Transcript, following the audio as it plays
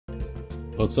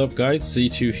What's up guys,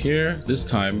 C2 here. This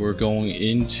time we're going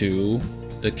into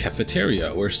the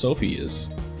cafeteria where Sophie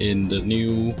is in the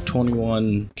new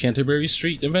 21 Kanterbury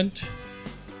Street event.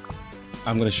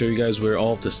 I'm going to show you guys where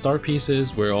all of the star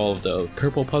pieces, where all of the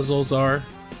purple puzzles are.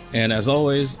 And as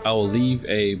always, I will leave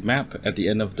a map at the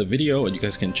end of the video and you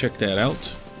guys can check that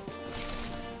out.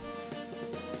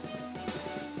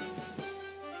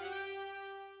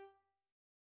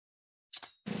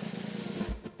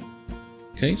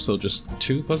 Okay, so just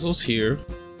 2 puzzles here.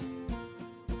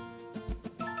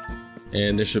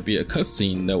 And there should be a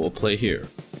cutscene that will play here.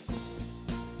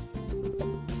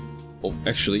 Oh,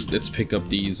 actually, let's pick up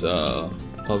these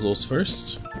puzzles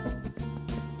first.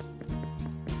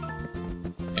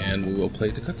 And we will play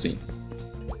the cutscene.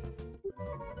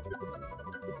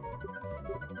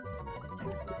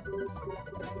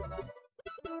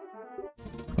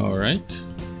 Alright,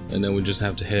 and then we just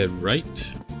have to head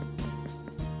right.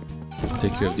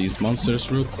 Take care of these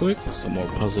monsters real quick. Some more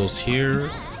puzzles here.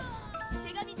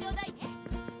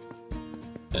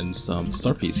 And some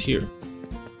star piece here.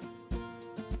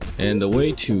 And the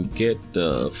way to get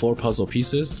the 4 puzzle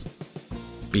pieces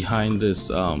behind this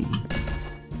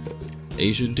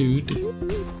Asian dude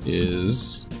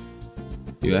is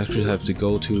you actually have to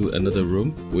go to another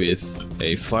room with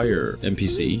a fire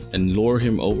NPC and lure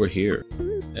him over here.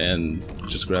 And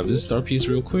just grab this star piece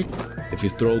real quick. If you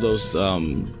throw those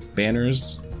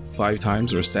banners 5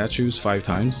 times or statues 5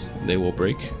 times, they will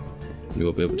break. You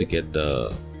will be able to get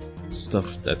the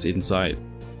stuff that's inside.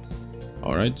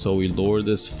 Alright, so we lure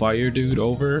this fire dude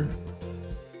over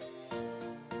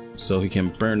so he can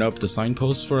burn up the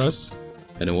signpost for us,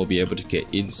 and then we'll be able to get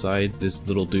inside this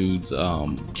little dude's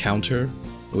counter,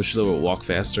 which will walk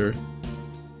faster.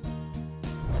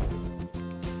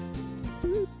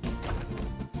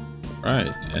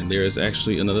 Right, and there is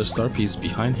actually another star piece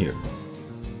behind here.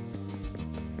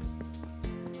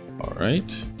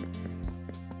 Alright.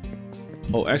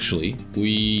 Oh, actually,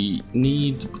 we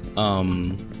need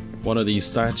one of these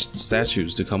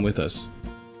statues to come with us.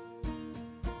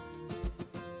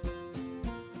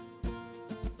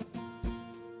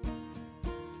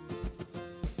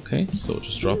 Okay, so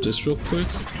just drop this real quick.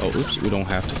 Oh, oops, we don't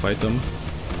have to fight them.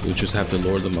 We just have to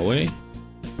lure them away.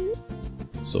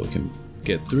 So we can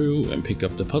get through and pick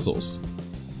up the puzzles.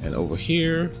 And over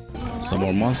here, some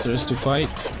more monsters to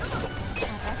fight.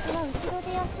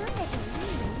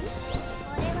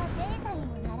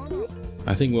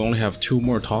 I think we only have 2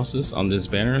 more tosses on this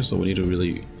banner, so we need to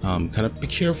really kind of be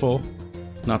careful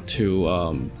not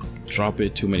to drop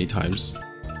it too many times.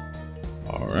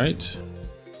 Alright,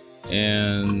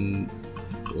 and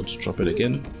we'll just drop it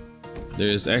again. There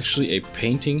is actually a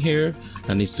painting here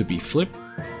that needs to be flipped,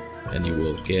 and you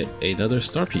will get another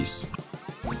star piece.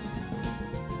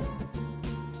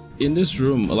 In this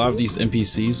room, a lot of these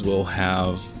NPCs will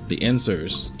have the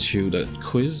answers to the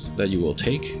quiz that you will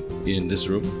take in this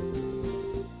room.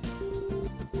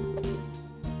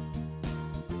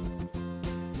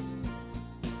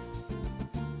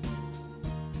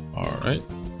 Alright,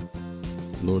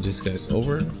 lure these guys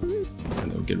over, and then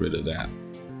we'll get rid of that.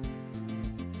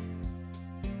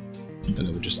 And then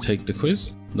we'll just take the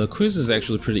quiz. The quiz is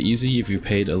actually pretty easy if you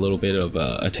paid a little bit of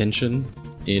attention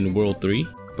in World 3,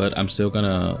 but I'm still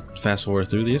gonna fast forward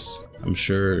through this. I'm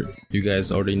sure you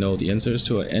guys already know the answers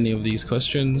to any of these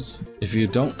questions. If you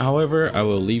don't, however, I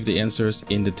will leave the answers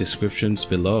in the descriptions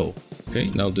below.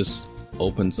 Okay, now this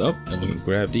opens up, and we can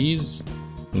grab these.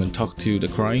 I'm gonna talk to the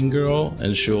crying girl,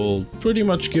 and she'll pretty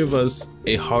much give us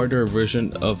a harder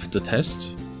version of the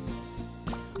test.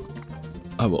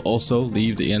 I will also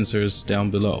leave the answers down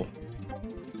below.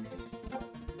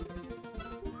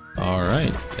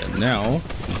 Alright, and now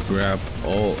we grab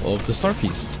all of the star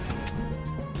piece.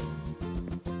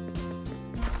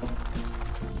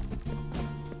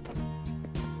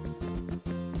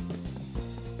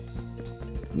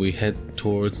 We head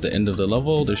towards the end of the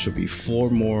level. There should be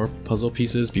 4 more puzzle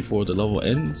pieces before the level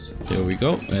ends. There we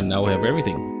go, and now we have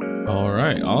everything.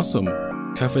 Alright, awesome.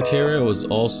 Cafeteria was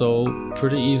also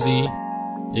pretty easy,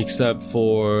 except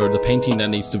for the painting that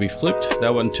needs to be flipped.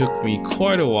 That one took me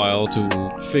quite a while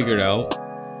to figure it out.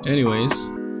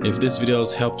 Anyways, if this video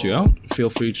has helped you out, feel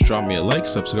free to drop me a like,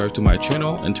 subscribe to my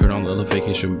channel, and turn on the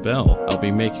notification bell. I'll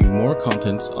be making more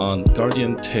contents on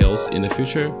Guardian Tales in the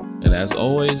future. And as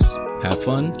always, have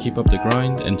fun, keep up the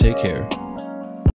grind, and take care.